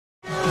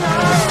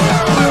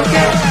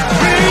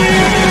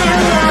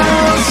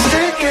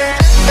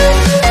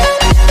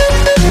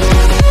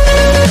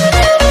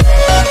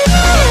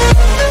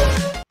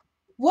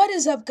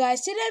up,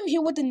 guys? Today I'm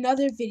here with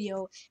another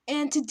video,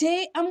 and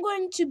today I'm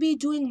going to be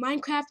doing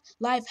Minecraft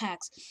life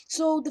hacks.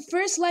 So the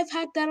first life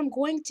hack that I'm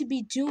going to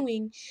be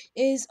doing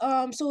is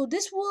so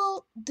this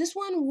one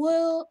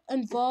will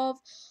involve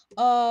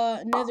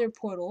Nether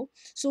portal.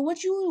 So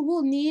what you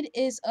will need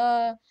is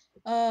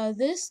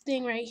this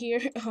thing right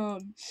here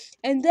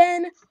and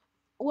then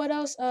what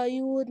else?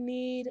 You would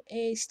need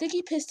a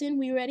sticky piston.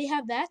 We already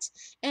have that,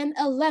 and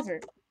a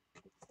lever.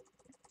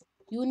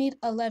 You need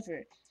a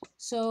lever.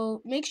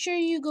 So make sure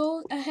you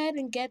go ahead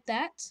and get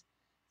that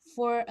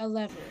for a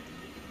lever.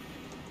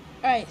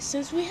 Alright,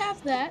 since we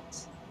have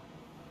that,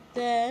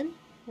 then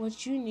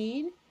what you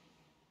need,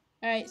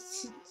 alright,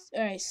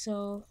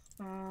 so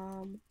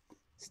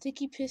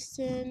sticky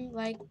piston,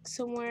 like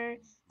somewhere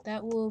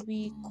that will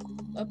be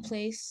a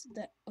place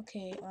that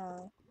okay,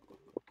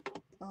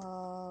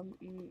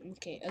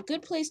 a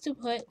good place to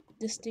put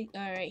the stick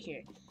right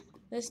here.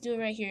 Let's do it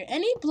right here.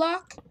 Any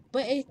block,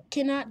 but it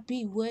cannot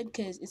be wood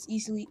because it's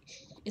easy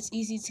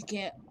to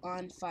get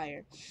on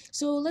fire.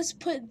 So let's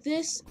put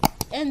this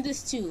and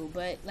this too,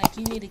 but like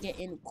you need to get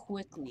in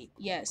quickly.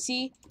 Yeah,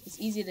 see, it's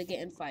easy to get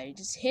in fire.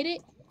 Just hit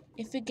it.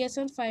 If it gets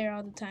on fire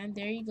all the time,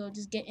 there you go.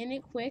 Just get in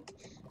it quick.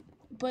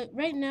 But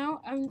right now,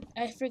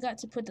 I forgot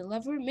to put the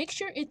lever. Make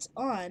sure it's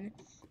on.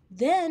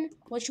 Then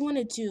what you want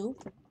to do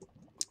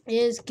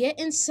is get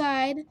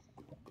inside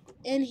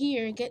in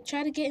here,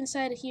 try to get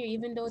inside of here,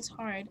 even though it's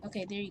hard.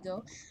 Okay, there you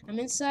go. I'm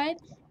inside,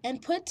 and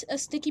put a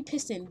sticky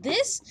piston.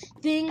 This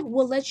thing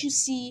will let you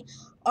see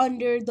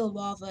under the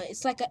lava.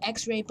 It's like an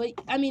X-ray, but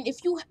I mean,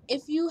 if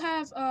you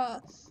have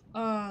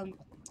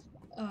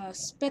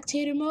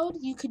spectator mode,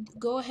 you could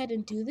go ahead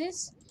and do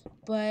this.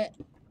 But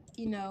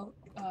you know,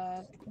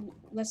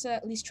 let's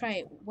at least try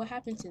it. What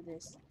happened to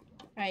this?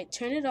 All right,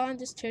 turn it on.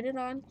 Just turn it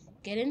on.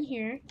 Get in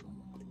here.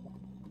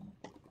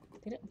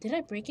 Did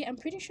I break it? I'm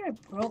pretty sure I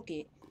broke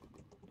it.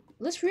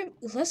 Let's get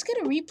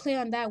a replay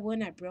on that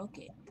when I broke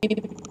it.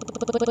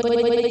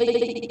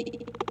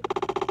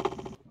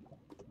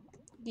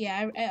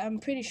 Yeah, I'm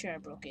pretty sure I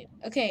broke it.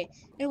 Okay.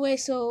 Anyway,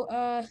 so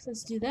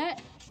let's do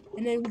that,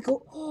 and then we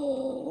go.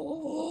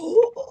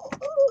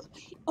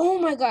 Oh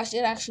my gosh,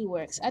 it actually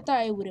works. I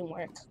thought it wouldn't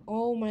work.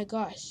 Oh my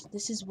gosh,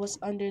 this is what's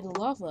under the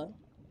lava.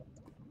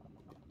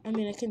 I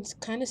mean, I can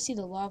kind of see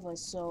the lava.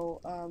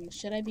 So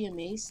should I be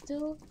amazed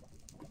still?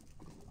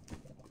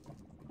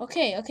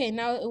 Okay,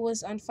 now it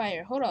was on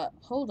fire. Hold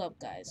up,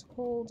 guys.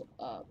 Hold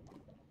up.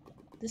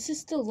 This is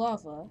still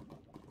lava.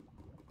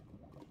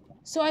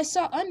 So I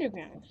saw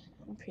underground.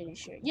 I'm pretty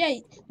sure. Yeah,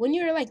 when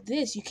you're like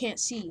this, you can't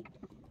see.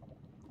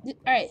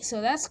 Alright, so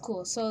that's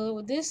cool.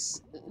 So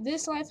this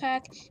life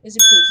hack is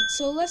approved.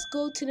 So let's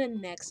go to the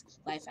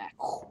next life hack.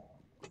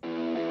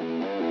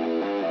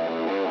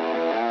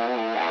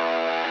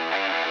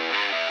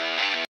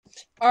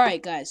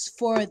 Alright guys,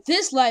 for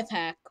this life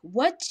hack,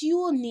 what you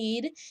will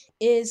need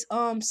is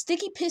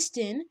sticky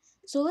piston.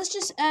 So let's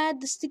just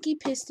add the sticky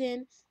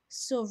piston.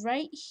 So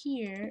right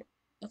here,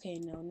 okay,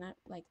 no, not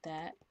like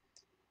that.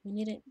 We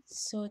need it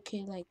so it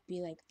can like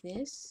be like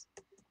this.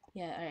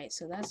 Yeah, alright,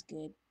 so that's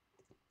good.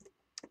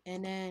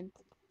 And then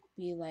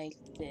be like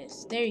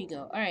this. There you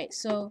go. Alright,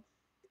 so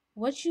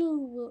what you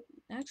will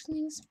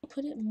actually, let's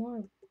put it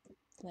more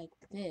like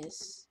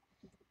this,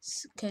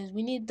 because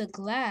we need the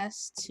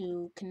glass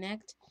to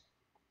connect.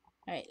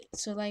 Alright,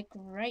 so like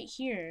right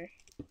here,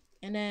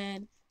 and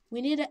then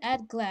we need to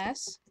add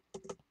glass,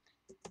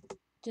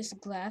 just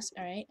glass.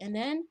 Alright, and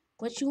then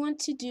what you want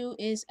to do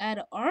is add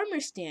an armor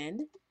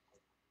stand.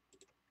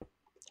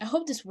 I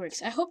hope this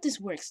works. I hope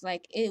this works.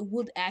 Like, it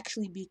would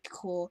actually be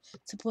cool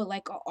to put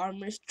like an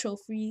armor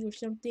trophy or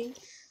something.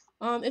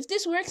 If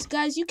this works,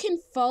 guys, you can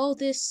follow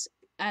this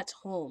at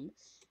home.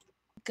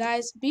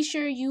 Guys, be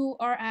sure you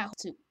are at home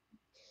too.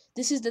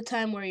 This is the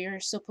time where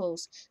you're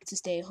supposed to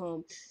stay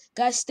home.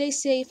 Guys, stay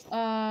safe.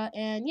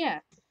 And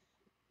yeah,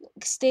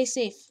 stay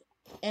safe.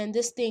 And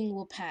this thing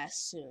will pass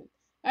soon.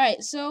 All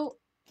right, so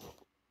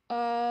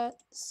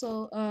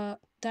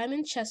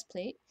diamond chest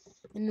plate.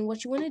 And then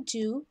what you want to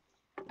do,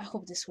 I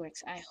hope this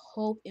works. I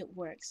hope it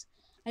works.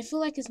 I feel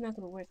like it's not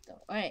gonna work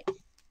though. All right,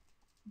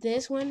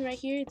 this one right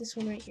here, this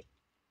one right here.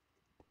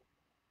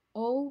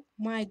 Oh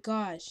my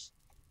gosh,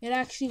 it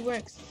actually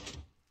works.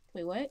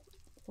 Wait, what?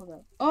 Hold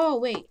up. Oh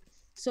wait,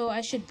 so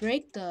I should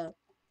break the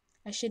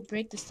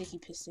sticky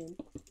piston.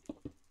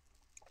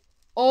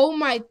 Oh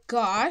my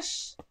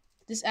gosh,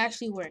 this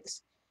actually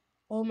works.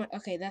 Oh my,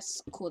 okay,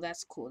 that's cool.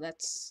 That's cool.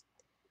 That's,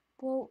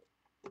 well,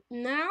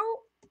 now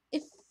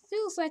it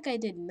feels like I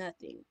did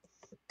nothing,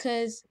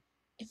 cause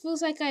it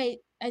feels like I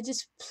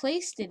just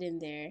placed it in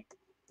there.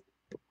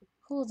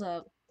 Hold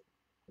up.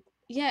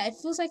 Yeah, it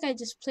feels like I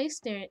just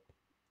placed him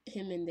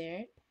in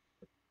there,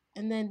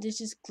 and then there's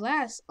just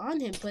glass on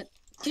him, but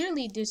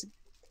clearly there's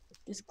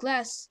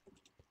glass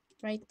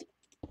right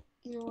there.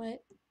 You know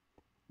what?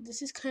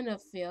 This is kind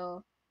of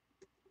fail.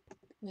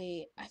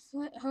 Wait, I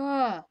feel like,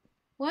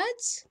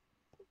 what?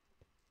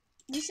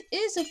 This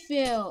is a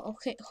fail.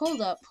 Okay,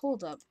 hold up.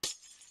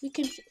 We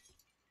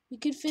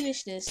can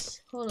finish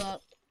this. Hold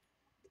up,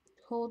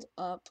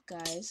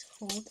 guys.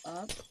 Hold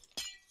up.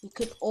 We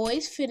could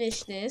always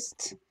finish this.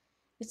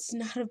 It's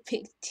not a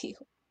big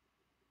deal.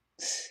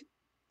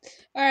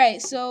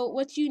 Alright, so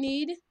what you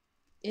need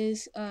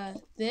is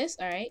this,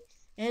 alright,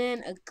 and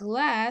then a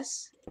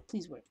glass.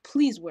 Please work.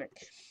 Please work.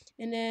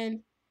 And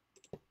then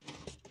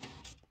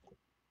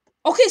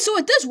okay, so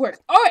it does work.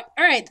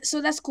 Alright,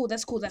 so that's cool,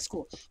 that's cool, that's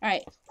cool.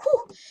 Alright.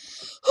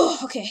 Whew.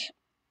 Okay.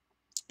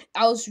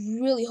 I was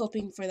really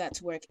hoping for that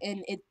to work,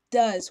 and it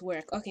does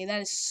work. Okay,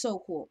 that is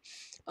so cool.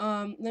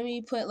 Let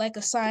me put like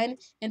a sign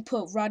and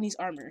put Rodney's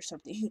armor or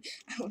something.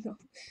 I don't know.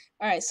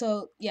 Alright,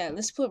 so yeah,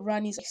 let's put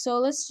Rodney's. So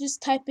let's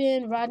just type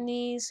in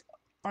Rodney's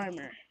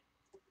armor.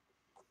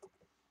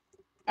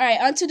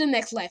 Alright, on to the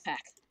next life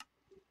hack.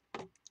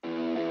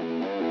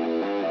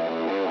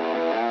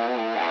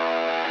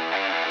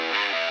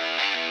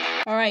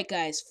 Alright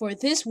guys, for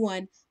this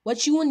one,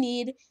 what you will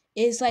need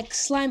is like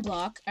slime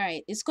block.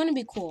 Alright, it's gonna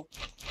be cool.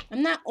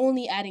 I'm not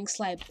only adding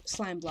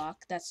slime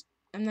block.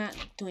 I'm not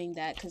doing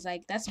that because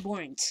like that's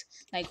boring.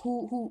 Like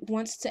who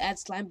wants to add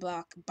slime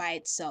block by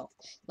itself?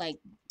 Like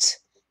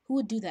who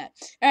would do that?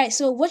 Alright,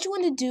 so what you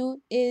want to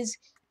do is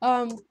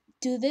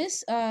do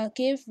this.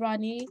 Give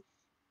Rodney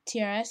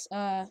TRS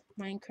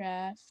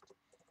Minecraft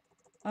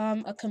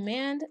a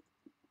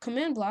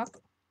command block.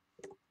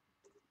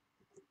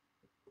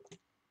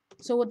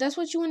 So that's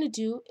what you want to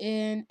do,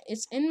 and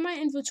it's in my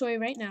inventory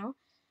right now.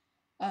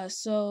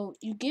 So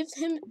you give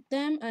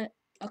them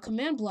a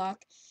command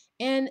block,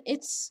 and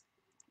it's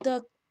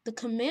the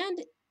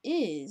command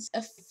is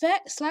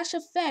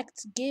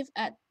effect give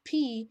at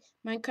P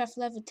Minecraft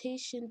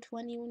levitation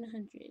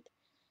 2100.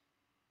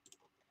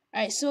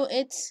 Alright, so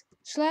it's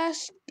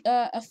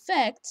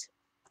effect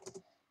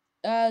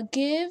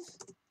give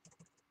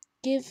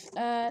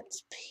at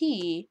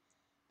P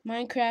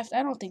Minecraft.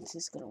 I don't think this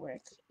is gonna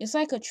work. It's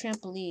like a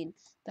trampoline.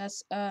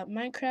 That's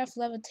Minecraft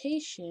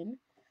levitation.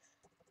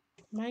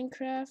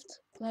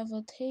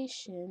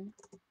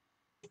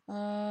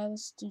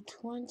 Let's do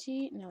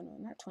 20. No,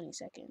 not 20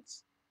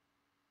 seconds.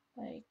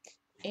 Like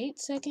 8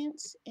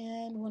 seconds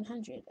and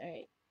 100.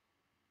 Alright.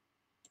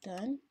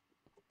 Done.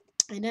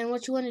 And then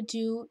what you want to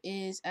do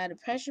is add a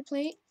pressure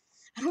plate.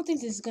 I don't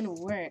think this is gonna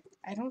work.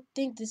 I don't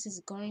think this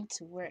is going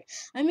to work.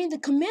 I mean, the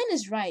command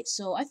is right,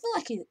 so I feel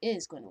like it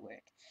is going to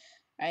work.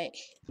 Alright,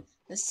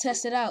 let's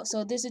test it out.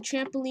 So there's a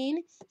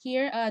trampoline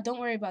here. Don't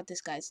worry about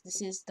this, guys.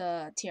 This is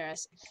the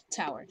TRS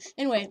tower.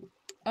 Anyway,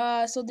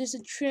 so there's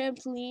a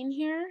trampoline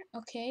here.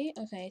 Okay,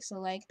 so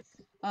like,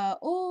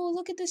 oh,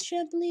 look at this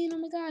trampoline. Oh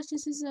my gosh,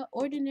 this is an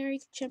ordinary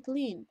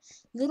trampoline.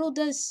 Little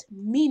does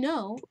me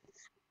know,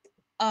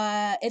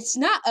 it's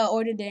not an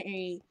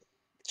ordinary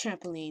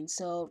trampoline.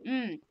 So,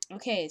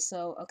 okay,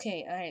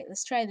 all right,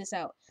 let's try this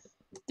out.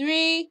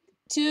 3,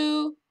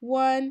 2,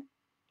 1.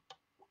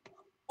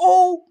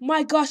 Oh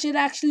my gosh, it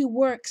actually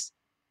works.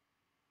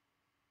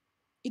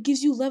 It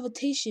gives you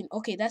levitation.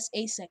 Okay, that's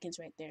 8 seconds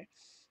right there.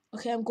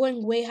 Okay, I'm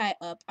going way high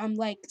up. I'm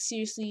like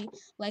seriously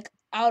like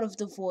out of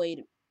the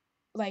void.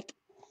 Like,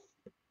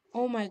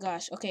 oh my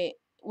gosh. Okay,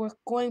 we're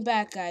going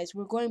back, guys.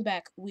 We're going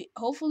back.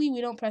 Hopefully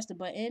we don't press the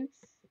button.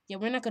 Yeah,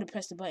 we're not gonna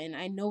press the button.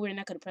 I know we're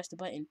not gonna press the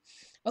button.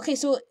 Okay,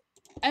 so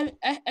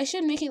I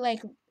should make it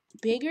like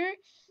bigger.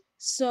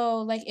 So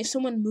like if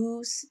someone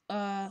moves,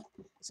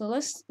 so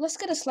let's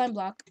get a slime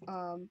block.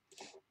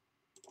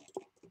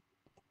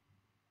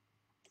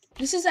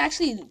 This is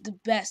actually the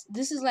best.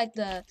 This is like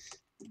the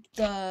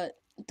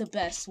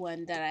best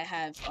one that I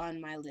have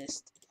on my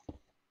list.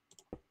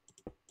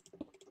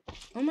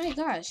 Oh my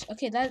gosh.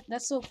 Okay,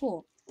 that's so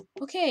cool.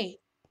 Okay.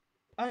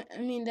 I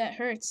mean that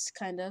hurts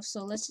kind of.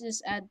 So let's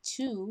just add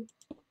 2.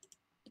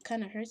 It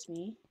kind of hurts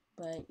me,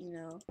 but you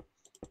know,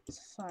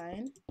 it's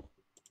fine.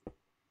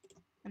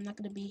 I'm not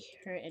gonna be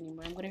hurt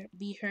anymore. I'm gonna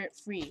be hurt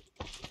free.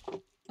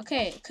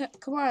 Okay,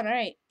 come on. All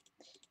right.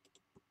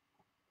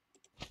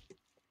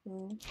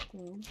 Boom,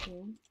 boom,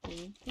 boom,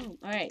 boom, boom.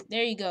 All right,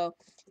 there you go.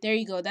 There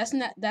you go. That's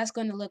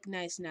gonna look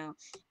nice now.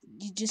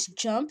 You just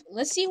jump.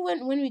 Let's see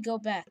when we go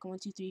back. 1,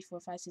 2, 3, 4,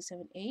 5, 6,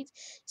 7, 8.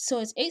 So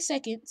it's 8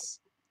 seconds.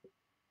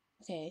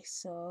 Okay,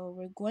 so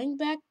we're going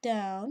back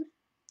down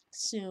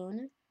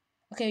soon.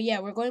 Okay, yeah,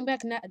 we're going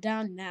back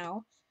down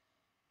now.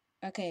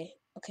 Okay.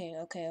 Okay.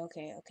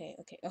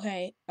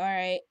 All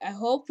right. I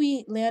hope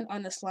we land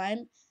on the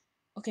slime.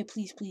 Okay,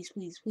 please.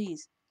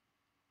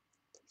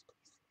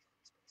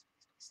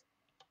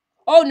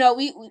 Oh no,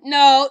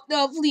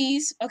 no,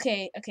 please.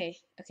 Okay. I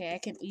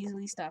can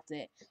easily stop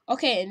that.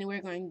 Okay, and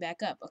we're going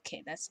back up.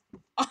 Okay, that's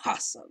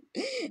awesome.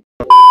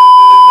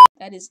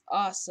 That is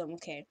awesome.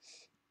 Okay.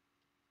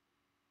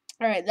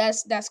 All right,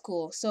 that's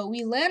cool. So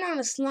we land on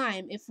a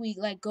slime if we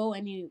like go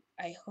any.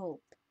 I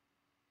hope.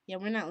 Yeah,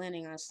 we're not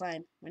landing on a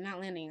slime. We're not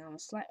landing on a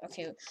slime.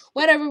 Okay,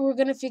 whatever. We're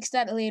gonna fix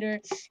that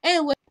later.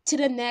 Anyway, to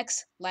the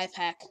next life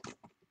hack.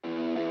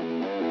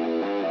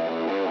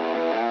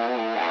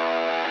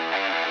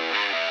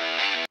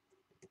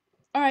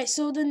 Alright,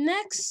 so the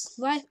next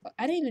life...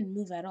 I didn't even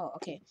move at all.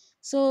 Okay,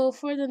 so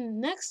for the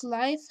next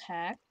life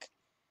hack,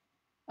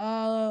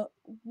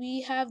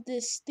 we have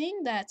this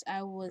thing that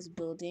I was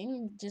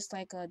building, just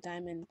like a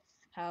diamond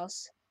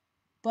house,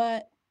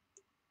 but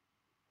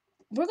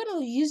we're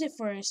gonna use it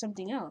for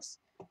something else.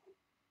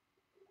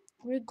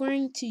 We're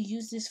going to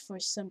use this for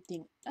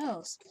something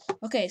else.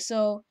 Okay,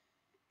 so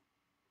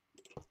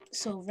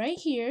right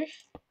here.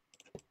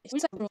 This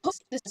is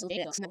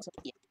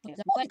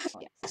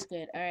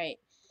good. All right,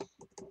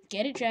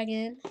 get it,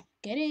 dragon.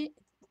 Get it.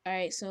 All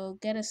right, so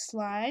get a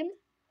slime.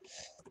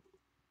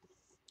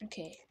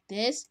 Okay,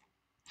 this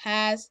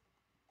has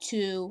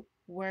to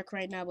work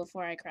right now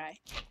before I cry.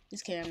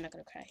 Just kidding, I'm not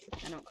gonna cry.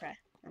 I don't cry.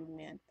 I'm a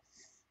man.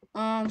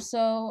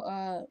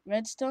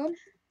 Redstone.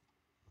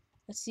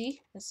 Let's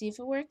see. Let's see if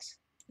it works.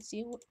 Let's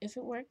see if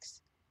it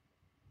works.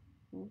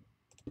 Ooh.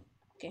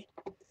 Okay.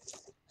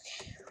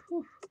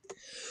 Whew.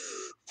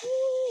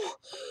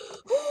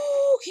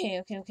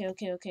 Okay.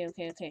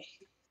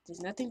 There's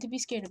nothing to be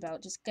scared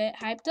about. Just get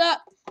hyped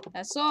up.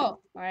 That's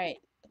all.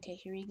 Alright. Okay,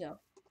 here we go.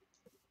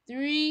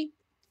 3.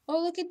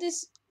 Oh, look at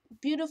this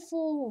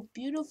beautiful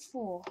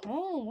home.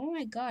 Oh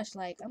my gosh,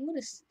 like I'm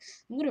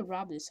gonna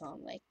rob this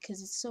home, like,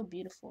 cause it's so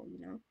beautiful, you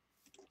know.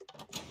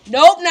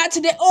 Nope, not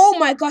today. Oh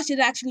my gosh, it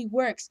actually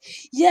works.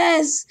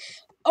 Yes.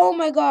 Oh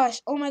my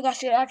gosh,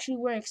 it actually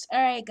works.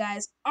 All right,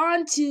 guys,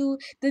 on to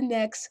the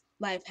next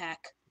life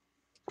hack.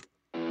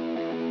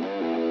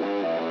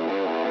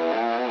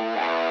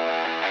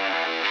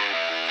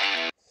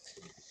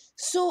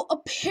 So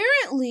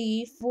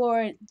apparently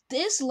for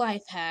this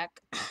life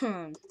hack,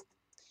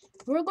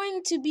 we're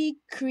going to be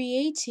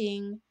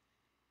creating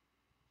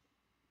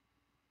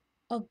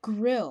a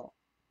grill.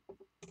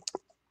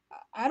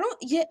 I don't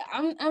yet.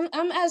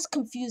 I'm as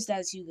confused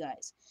as you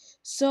guys.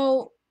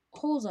 So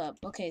hold up.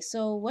 Okay,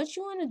 so what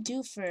you want to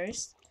do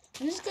first?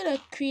 I'm just gonna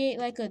create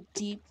like a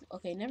deep.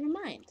 Okay, never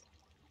mind.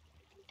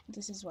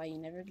 This is why you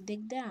never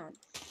dig down.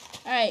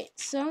 All right,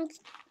 so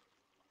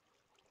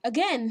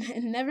again,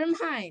 never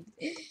mind.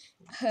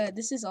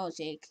 This is all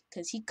Jake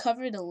because he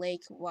covered a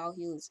lake while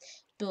he was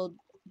build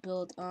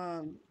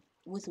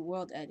with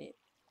world edit.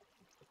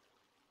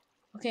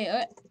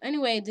 Okay.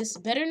 Anyway, this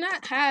better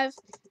not have.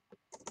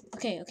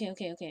 Okay.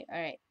 All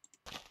right.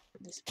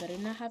 This better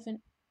not have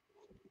an.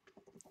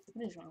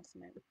 What is wrong with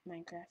my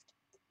Minecraft?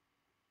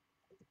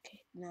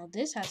 Okay, now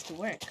this has to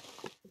work.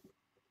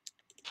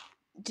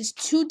 Just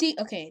 2 deep.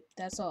 Okay,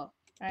 that's all.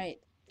 All right,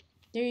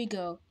 there you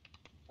go.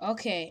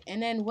 Okay,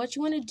 and then what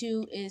you want to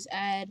do is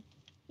add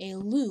a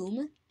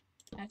loom.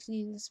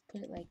 Actually, let's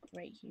put it like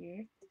right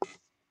here.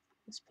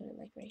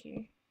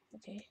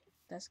 Okay,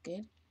 that's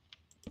good.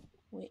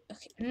 Wait,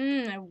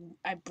 okay.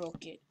 I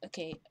broke it.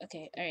 Okay. All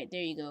right,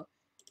 there you go.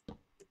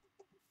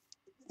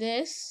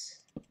 This.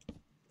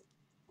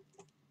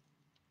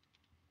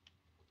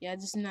 Yeah,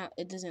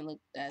 it doesn't look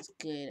as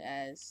good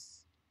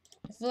as.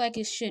 I feel like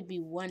it should be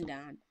 1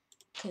 down,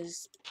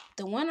 cause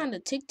the one on the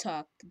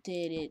TikTok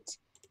did it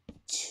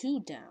 2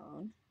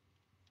 down.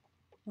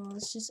 Well,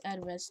 let's just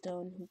add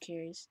redstone. Who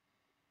cares?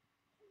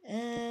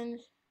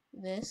 And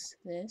this,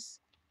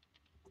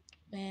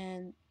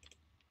 and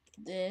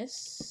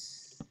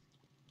this.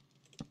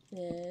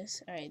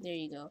 All right, there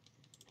you go.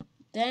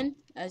 Then,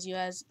 as you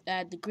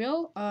add the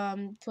grill,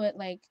 put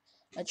like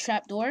a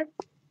trapdoor,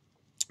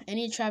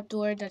 any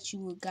trapdoor that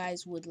you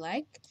guys would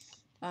like.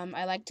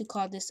 I like to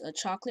call this a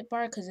chocolate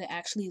bar because it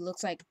actually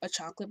looks like a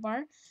chocolate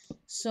bar.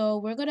 So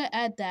we're gonna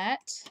add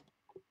that.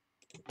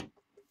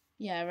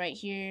 Yeah, right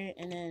here,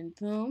 and then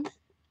boom.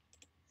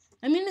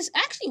 I mean, it's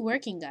actually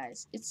working,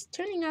 guys. It's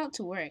turning out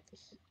to work.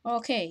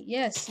 Okay,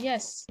 yes.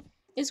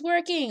 It's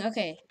working.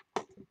 Okay,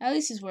 at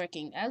least it's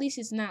working. At least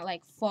it's not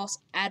like false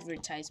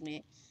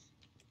advertisement.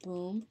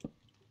 Boom.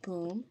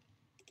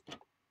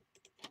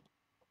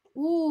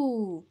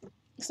 Ooh,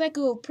 it's like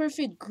a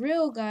perfect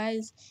grill,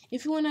 guys.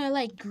 If you want to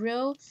like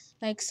grill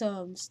like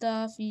some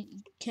stuff, you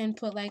can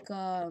put like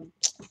a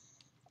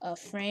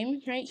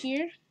frame right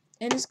here,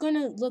 and it's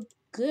gonna look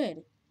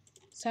good.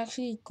 It's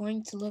actually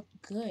going to look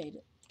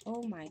good.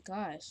 Oh my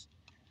gosh.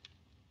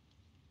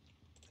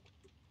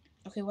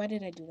 Okay, why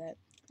did I do that?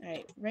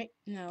 Alright, right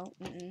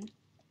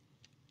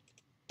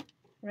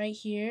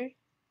here.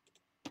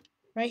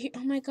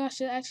 Oh my gosh,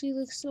 it actually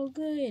looks so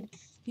good.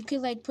 You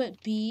could like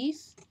put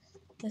beef.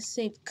 Let's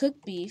say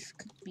cooked beef.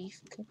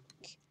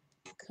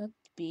 Cooked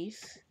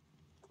beef.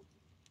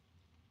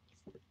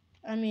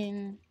 I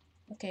mean,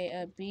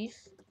 okay,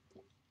 beef.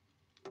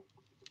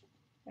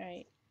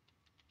 Alright,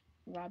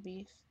 raw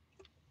beef.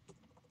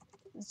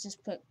 Let's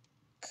just put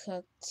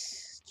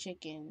cooked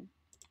chicken.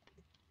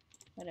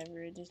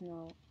 Whatever, there's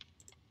no.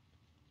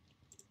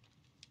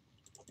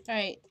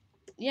 Alright,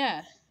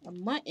 yeah, a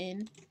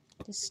mutton.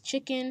 This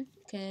chicken,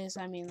 because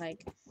I mean,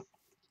 like,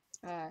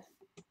 I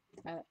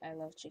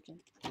love chicken.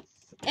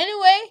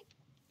 Anyway,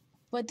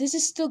 but does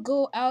it still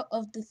go out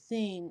of the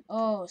thing?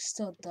 Oh, it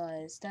still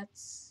does.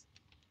 That's.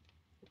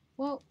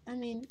 Well, I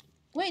mean,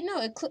 wait,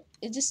 no,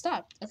 it just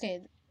stopped.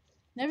 Okay,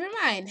 never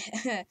mind.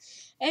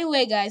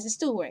 Anyway, guys, it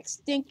still works.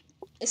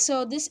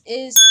 So this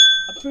is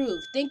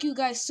approved. Thank you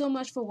guys so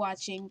much for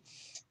watching.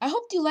 I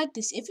hope you like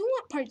this. If you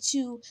want part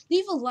 2,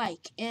 leave a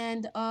like,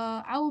 and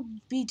I will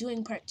be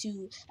doing part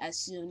 2 as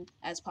soon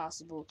as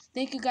possible.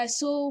 Thank you guys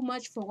so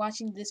much for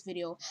watching this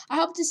video. I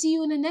hope to see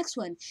you in the next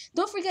one.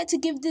 Don't forget to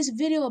give this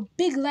video a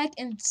big like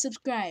and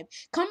subscribe.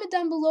 Comment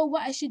down below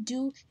what I should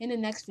do in the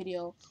next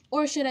video,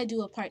 or should I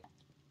do a part.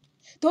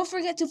 Don't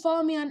forget to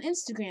follow me on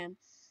Instagram,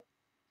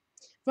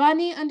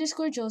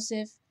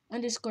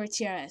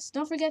 Rodney_Joseph_TRS.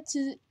 Don't forget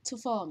to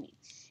follow me.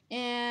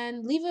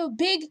 And leave a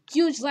big,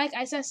 huge like,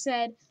 as I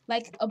said,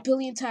 like a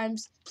billion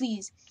times,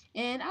 please.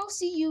 And I'll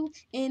see you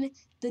in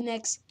the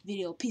next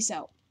video. Peace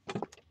out.